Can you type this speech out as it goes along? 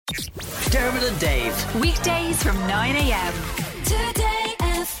Dermot and Dave. Weekdays from 9 a.m. Today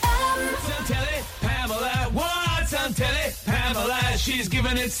FM. What's on telly? Pamela. What's on telly? Pamela. She's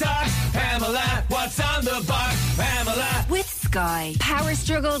giving it sauce. Pamela. What's on the box? Pamela. With Sky. Power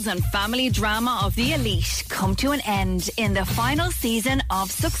struggles and family drama of the elite come to an end in the final season of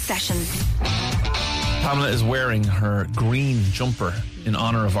Succession. Pamela is wearing her green jumper in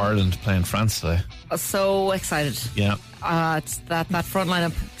honour of Ireland playing France today. So excited. Yeah. It's that front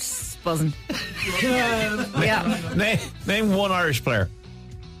lineup is buzzing. Yeah. Name one Irish player.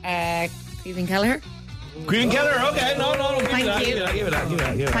 Stephen Kelleher. Queen Keller, okay. No. Thank you. Give it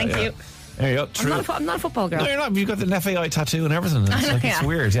that. Thank you. There you go. True. I'm not a football girl. No, you're not. You've got the FAI tattoo and everything. It's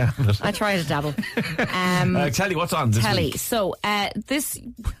weird, yeah. I try to dabble. Telly, what's on this Telly. week? So, this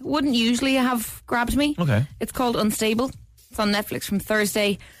wouldn't usually have grabbed me. Okay. It's called Unstable. It's on Netflix from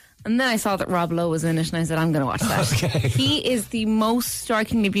Thursday. And then I saw that Rob Lowe was in it, and I said, I'm going to watch that. Okay. He is the most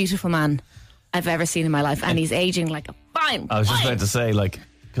strikingly beautiful man I've ever seen in my life, and he's aging like a fine I was just wine. about to say,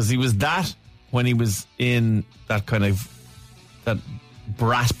 because he was that when he was in that kind of that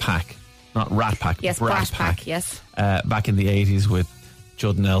Brat Pack, not Rat Pack. Yes, Brat Pack, yes. Back in the 80s with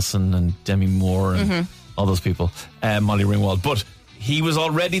Judd Nelson and Demi Moore and all those people, Molly Ringwald. But he was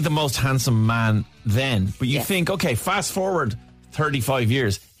already the most handsome man then. But you think, okay, fast forward 35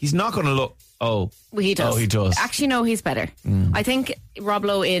 years, he's not going to look. Well, he does. Oh, he does. Actually, no, he's better. I think Rob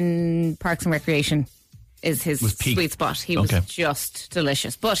Lowe in Parks and Recreation is his sweet spot. He was just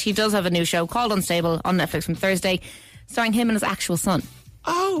delicious. But he does have a new show called Unstable on Netflix from Thursday, starring him and his actual son.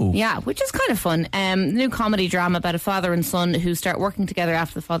 Oh. Yeah, which is kind of fun. New comedy drama about a father and son who start working together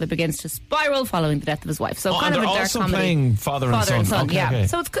after the father begins to spiral following the death of his wife. So kind of a dark also comedy. playing father and son. Okay, yeah. okay.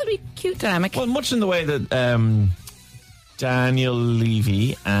 So it's going to be cute dynamic. Well, much in the way that Daniel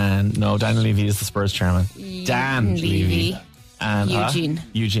Levy is the Spurs chairman. Dan Levy and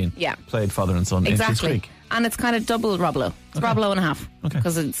Eugene. Yeah. Played father and son in Schitt's Exactly. Creek. And it's kind of double Rob Lowe. It's Rob Lowe and a half.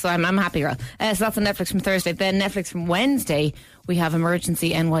 Okay. So I'm happy, girl. So that's on Netflix from Thursday. Then Netflix from Wednesday, we have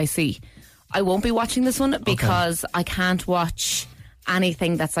Emergency NYC. I won't be watching this one because I can't watch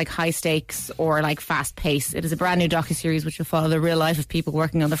anything that's like high stakes or like fast paced. It is a brand new docuseries which will follow the real life of people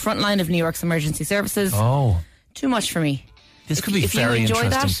working on the front line of New York's emergency services. Oh. Too much for me. This could be very you enjoy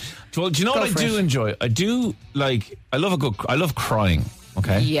interesting. Well, do you know what I do enjoy? I do I love crying.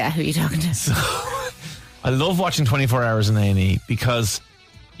 Okay. Yeah, who are you talking to? So, I love watching 24 Hours in A&E because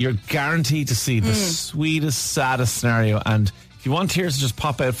you're guaranteed to see the sweetest, saddest scenario, and if you want tears to just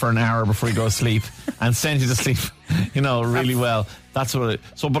pop out for an hour before you go to sleep and send you to sleep, really well. That's what it.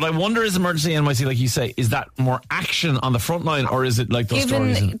 So, but I wonder, is Emergency NYC, like you say, is that more action on the front line, or is it like those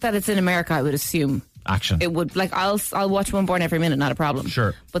stories? Given that it's in America, I would assume action. It would I'll watch One Born every minute, not a problem.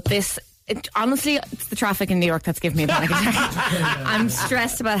 Sure. But this. Honestly, it's the traffic in New York that's giving me a panic attack. I'm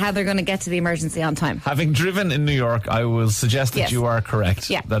stressed about how they're going to get to the emergency on time. Having driven in New York, I will suggest that you are correct.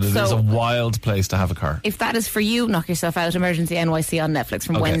 Yeah. That it is a wild place to have a car. If that is for you, knock yourself out. Emergency NYC on Netflix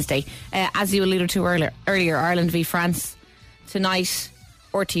from Wednesday. As you alluded to earlier, Ireland v France tonight,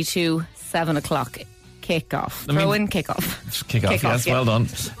 RT2, 7 o'clock. Kickoff. Kickoff, yes, well done.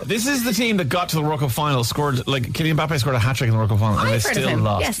 This is the team that got to the World Cup final, Kylian Mbappe scored a hat-trick in the World Cup final, and they still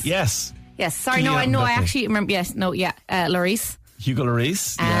lost. Yes. Sorry, no, I know. I actually remember. Yes, no, yeah. Lloris. Hugo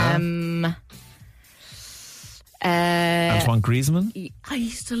Lloris. Antoine Griezmann. I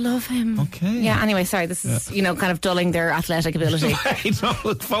used to love him. Okay. Yeah, anyway, sorry, this is, kind of dulling their athletic ability.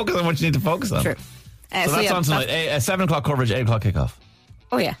 Focus on what you need to focus on. True. So that's on tonight. 7 o'clock coverage, 8 o'clock kickoff.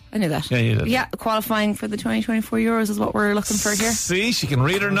 Oh, yeah, I knew that. Yeah, you did. Yeah, qualifying for the 2024 Euros is what we're looking for here. See, she can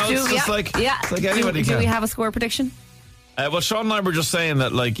read her notes just like anybody can. Do we have a score prediction? Well, Sean and I were just saying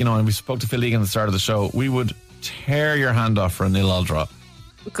that, and we spoke to Phil Egan at the start of the show, we would tear your hand off for a 0-0 draw.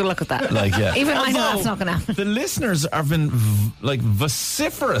 Good luck with that. Even I know that's not going to happen. The listeners have been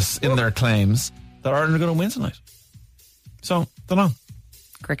vociferous in their claims that Ireland are going to win tonight. So, don't know.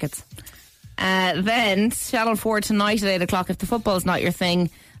 Crickets. Then, Channel 4 tonight at 8 o'clock, if the football's not your thing,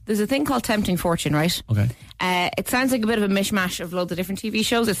 there's a thing called Tempting Fortune, right? Okay. It sounds like a bit of a mishmash of loads of different TV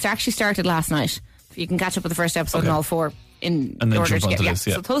shows. It's actually started last night. You can catch up with the first episode and all four in order to get this.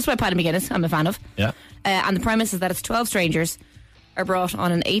 So it's hosted by Paddy McGuinness, I'm a fan of. Yeah. And the premise is that it's 12 strangers are brought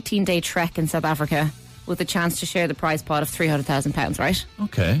on an 18-day trek in South Africa with a chance to share the prize pot of £300,000, right?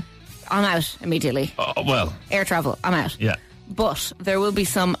 Okay. I'm out immediately. Well. Air travel, I'm out. Yeah. But there will be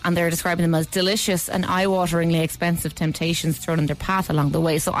some, and they're describing them as delicious and eye-wateringly expensive temptations thrown in their path along the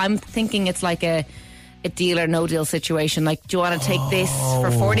way. So I'm thinking it's like a deal or no deal situation. Like, do you want to take this for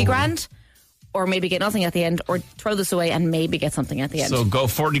 40 grand? or maybe get nothing at the end, or throw this away and maybe get something at the end. So go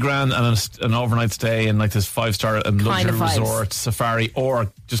 40 grand and an overnight stay in like this 5-star and luxury vibes. resort safari,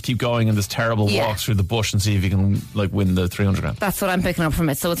 or just keep going in this terrible walk through the bush and see if you can like win the 300 grand. That's what I'm picking up from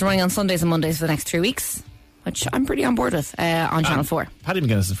it. So it's running on Sundays and Mondays for the next 3 weeks, which I'm pretty on board with on Channel 4. Paddy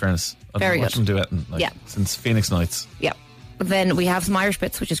McGuinness, in fairness, I've Very been watching him do it since Phoenix Nights. Yeah. Then we have some Irish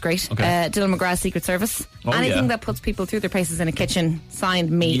bits, which is great. Okay. Dylan McGrath's Secret Service. Anything that puts people through their paces in a kitchen, signed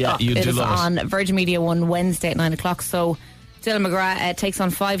me up. You It do is love on Virgin Media 1 Wednesday at 9 o'clock. So Dylan McGrath takes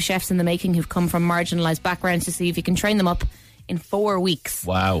on 5 chefs in the making who've come from marginalised backgrounds to see if he can train them up in 4 weeks.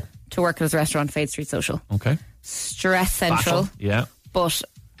 Wow. To work at his restaurant, Fade Street Social. Okay. Stress central. Battle. Yeah. But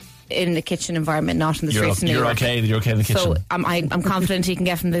in the kitchen environment, not in the streets of New York. You're okay in the kitchen. So I'm confident he can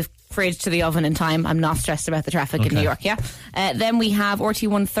get from the fridge to the oven in time. I'm not stressed about the traffic in New York. Then we have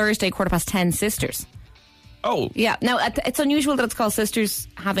RT1 Thursday, 10:15, Sisters. Oh. Yeah. Now, it's unusual that it's called Sisters,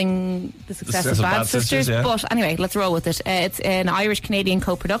 having the success of Bad Sisters. Yeah. But anyway, let's roll with it. It's an Irish-Canadian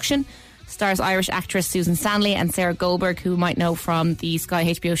co-production. Stars Irish actress Susan Stanley and Sarah Goldberg, who you might know from the Sky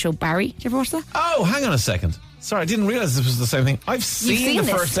HBO show Barry. Did you ever watch that? Oh, hang on a second. Sorry, I didn't realise this was the same thing. I've seen the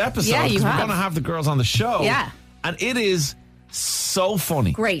this. first episode. Yeah, you 'cause have. We're going to have the girls on the show. Yeah. And it is so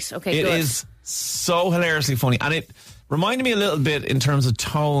funny. Great. Okay, It good. is so hilariously funny. And it reminded me a little bit in terms of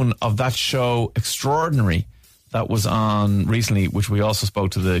tone of that show Extraordinary that was on recently, which we also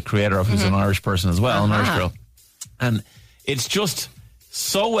spoke to the creator of, who's an Irish person as well, an Irish girl. And it's just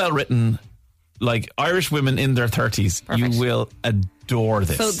so well written. Like Irish women in their 30s, Perfect. you will adore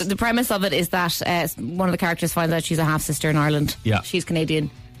this. So the premise of it is that one of the characters finds out she's a half sister in Ireland. Yeah. She's Canadian.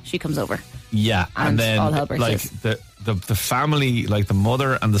 She comes over. Yeah, and then all hell breaks like loose. the family, like the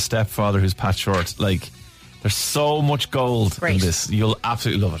mother and the stepfather, who's Pat Short, like there's so much gold in Great. this. You'll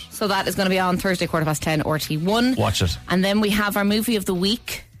absolutely love it. So that is going to be on Thursday, 10:15, RT1. Watch it. And then we have our movie of the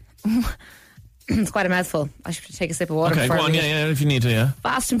week. It's quite a mouthful. I should take a sip of water Okay, before go I on. read it. Yeah, if you need to, yeah.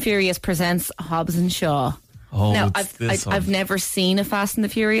 Fast and Furious presents Hobbs and Shaw. Oh, Now, it's this one. I've never seen a Fast and the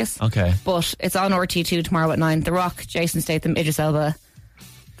Furious. Okay. But it's on RT2 tomorrow at 9. The Rock, Jason Statham, Idris Elba.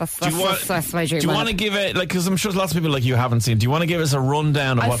 That's my dream. Do you want to give it, like, because I'm sure lots of people like you haven't seen, do you want to give us a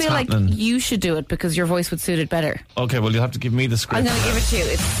rundown of I what's feel happening? like you should do it because your voice would suit it better. Okay, well, you'll have to give me the script. I'm going to give it to you.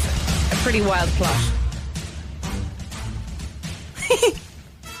 It's a pretty wild plot.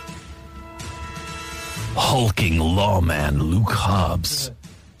 Hulking lawman Luke Hobbs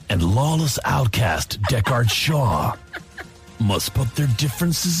and lawless outcast Deckard Shaw must put their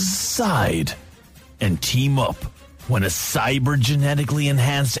differences aside and team up when a cyber-genetically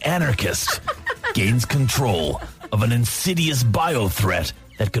enhanced anarchist gains control of an insidious bio-threat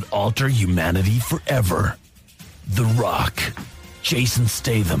that could alter humanity forever. The Rock, Jason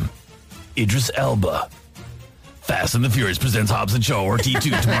Statham, Idris Elba. Fast and the Furious presents Hobbs and Shaw, or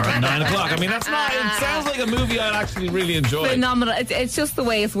T2 tomorrow at 9 o'clock. I mean, that's not. It sounds like a movie I'd actually really enjoy. Phenomenal. It's just the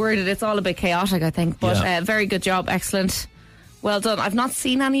way it's worded. It's all a bit chaotic, I think. But Yeah. very good job. Excellent. Well done. I've not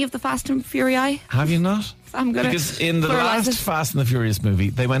seen any of the Fast and Fury. Have you not? I'm going to Because in the pluralise last it. Fast and the Furious movie,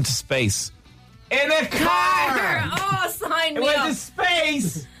 they went to space. In a car! Oh, sign They me went up. to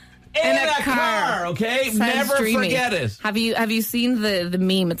space! In a car, okay? Sounds Never dreamy. forget it. Have you seen the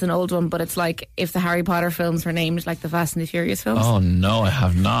meme? It's an old one, but it's like if the Harry Potter films were named like the Fast and the Furious films. Oh, no, I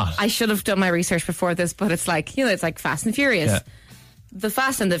have not. I should have done my research before this, but it's like, it's like Fast and Furious. Yeah. The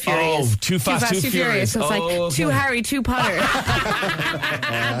Fast and the Furious. Oh, Too Fast, Too Furious. So it's like Oh, Too okay. Harry, Too Potter. There's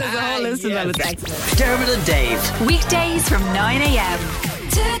a whole list of them. It's excellent. Dermot and Dave. Weekdays from 9 a.m.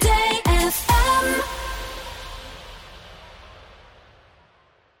 Today